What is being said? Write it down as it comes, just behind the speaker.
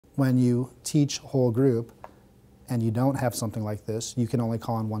When you teach whole group and you don't have something like this, you can only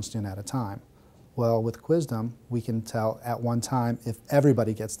call on one student at a time. Well, with Qwizdom, we can tell at one time if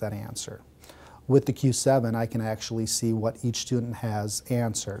everybody gets that answer. With the Q7, I can actually see what each student has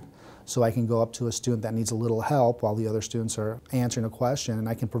answered. So I can go up to a student that needs a little help while the other students are answering a question, and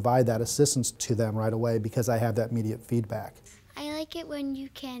I can provide that assistance to them right away because I have that immediate feedback. I like it when you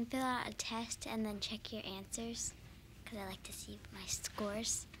can fill out a test and then check your answers, because I like to see my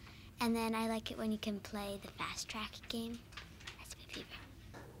scores. And then I like it when you can play the fast track game. That's my favorite.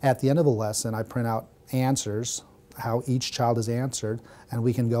 At the end of the lesson, I print out answers, how each child has answered, and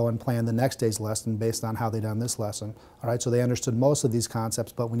we can go and plan the next day's lesson based on how they've done this lesson. All right, so they understood most of these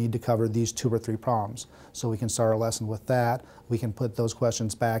concepts, but we need to cover these 2 or 3 problems. So we can start our lesson with that. We can put those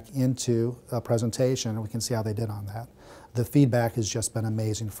questions back into a presentation, and we can see how they did on that. The feedback has just been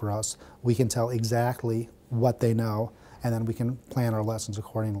amazing for us. We can tell exactly what they know, and then we can plan our lessons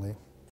accordingly.